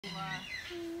This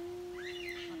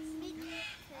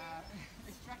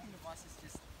tracking device is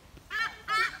just...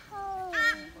 Cold.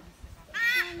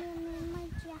 I'm in my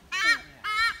jacket.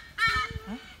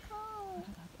 Cold.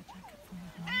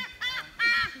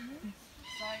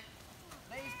 So,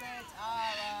 these birds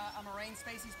are a marine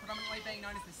species, predominantly being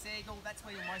known as the seagull. That's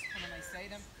where you'll most commonly see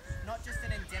them. Not just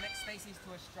an endemic species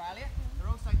to Australia, they're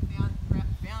also found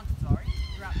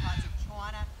throughout parts of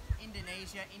China,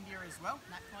 Indonesia, India as well,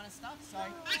 and that kind of stuff. So,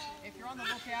 if you're on the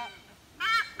lookout,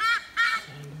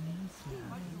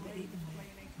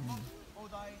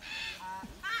 although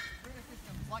river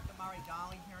systems like the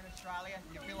Murray-Darling here in Australia,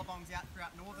 your billabongs out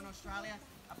throughout northern Australia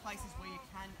are places where you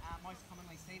can most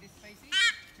commonly see this species,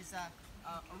 which is a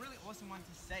really awesome one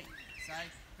to see. So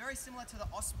very similar to the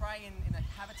osprey in the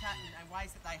habitat and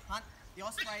ways that they hunt. The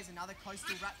osprey is another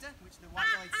coastal raptor, which the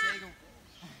white-bellied seagull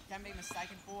can be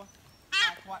mistaken for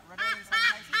quite readily in some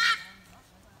cases.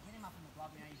 Hit him up in the glove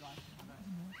now, you guys.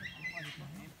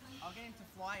 I'll get him to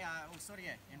fly, or sort of,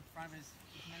 in front of as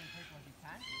many people as he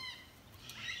can.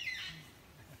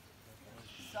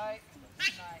 So,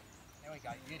 there we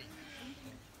go, beauty.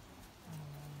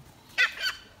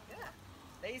 Yeah.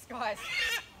 These guys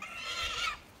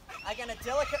are going to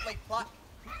delicately pluck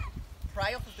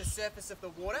prey off of the surface of the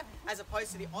water, as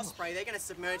opposed to the osprey. They're going to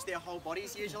submerge their whole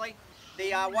bodies usually.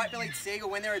 The white-bellied seagull,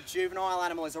 when they're a juvenile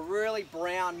animal, is a really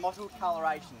brown, mottled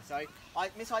coloration. So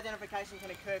misidentification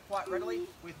can occur quite readily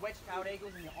with wedge-tailed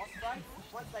eagles and the osprey.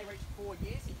 Once they reach 4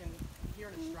 years, you can, here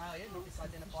in Australia, not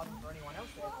misidentify them for anyone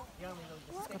else. They're the only really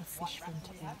distinct white raptors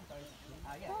we have. Those,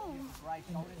 grey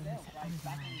shoulders there, or grey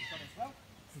back in the shot as well.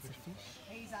 It's a fish.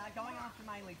 He's going after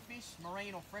mainly fish,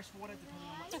 marine or freshwater, depending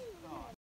on what...